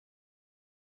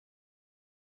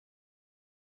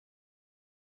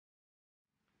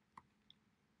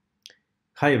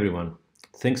Hi everyone,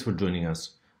 thanks for joining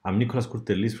us. I'm Nicolas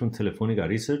Kourtellis from Telefonica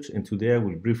Research, and today I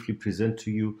will briefly present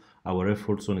to you our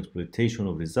efforts on exploitation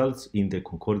of results in the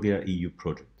CONCORDIA EU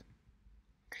project.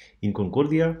 In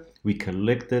CONCORDIA, we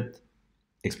collected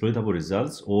exploitable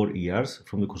results, or ERs,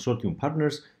 from the consortium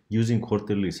partners using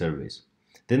quarterly surveys.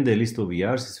 Then the list of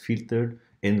ERs is filtered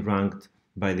and ranked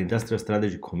by the Industrial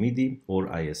Strategy Committee, or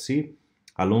ISC,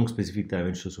 along specific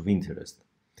dimensions of interest.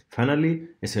 Finally,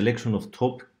 a selection of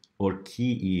top or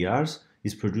key ERs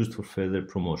is produced for further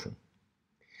promotion.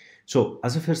 So,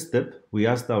 as a first step, we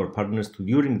asked our partners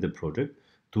during the project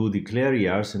to declare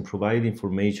ERs and provide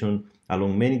information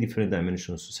along many different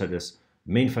dimensions, such as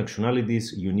main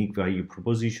functionalities, unique value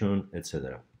proposition,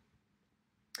 etc.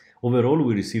 Overall,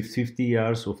 we received 50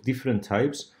 ERs of different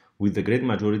types, with the great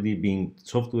majority being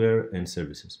software and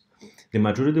services. The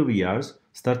majority of ERs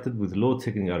started with low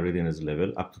technical readiness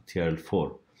level up to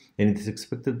TRL4, and it is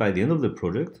expected by the end of the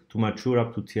project to mature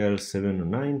up to TRL7 or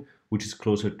 9, which is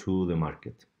closer to the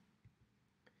market.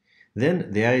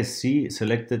 Then the ISC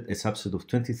selected a subset of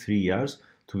 23 ERs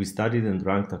to be studied and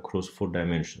ranked across 4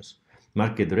 dimensions: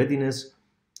 market readiness,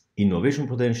 innovation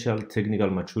potential, technical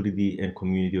maturity, and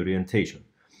community orientation.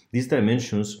 These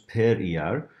dimensions per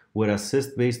ER were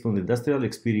assessed based on the industrial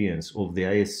experience of the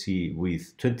ISC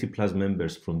with 20 plus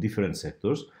members from different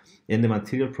sectors and the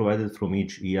material provided from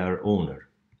each ER owner.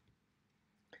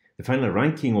 The final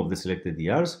ranking of the selected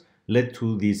ERs led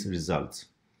to these results.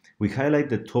 We highlight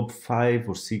the top 5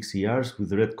 or 6 ERs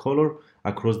with red color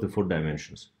across the 4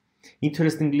 dimensions.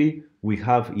 Interestingly, we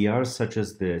have ERs such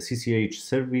as the CCH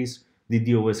Service,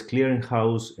 DDoS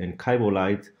Clearinghouse, and Kaibo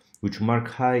Light, which mark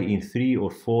high in 3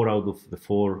 or 4 out of the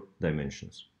 4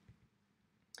 dimensions.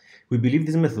 We believe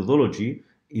this methodology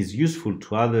is useful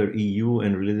to other EU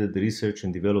and related research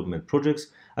and development projects,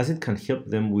 as it can help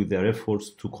them with their efforts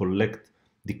to collect,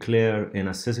 declare, and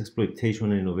assess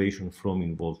exploitation and innovation from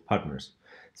involved partners.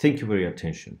 Thank you for your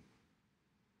attention.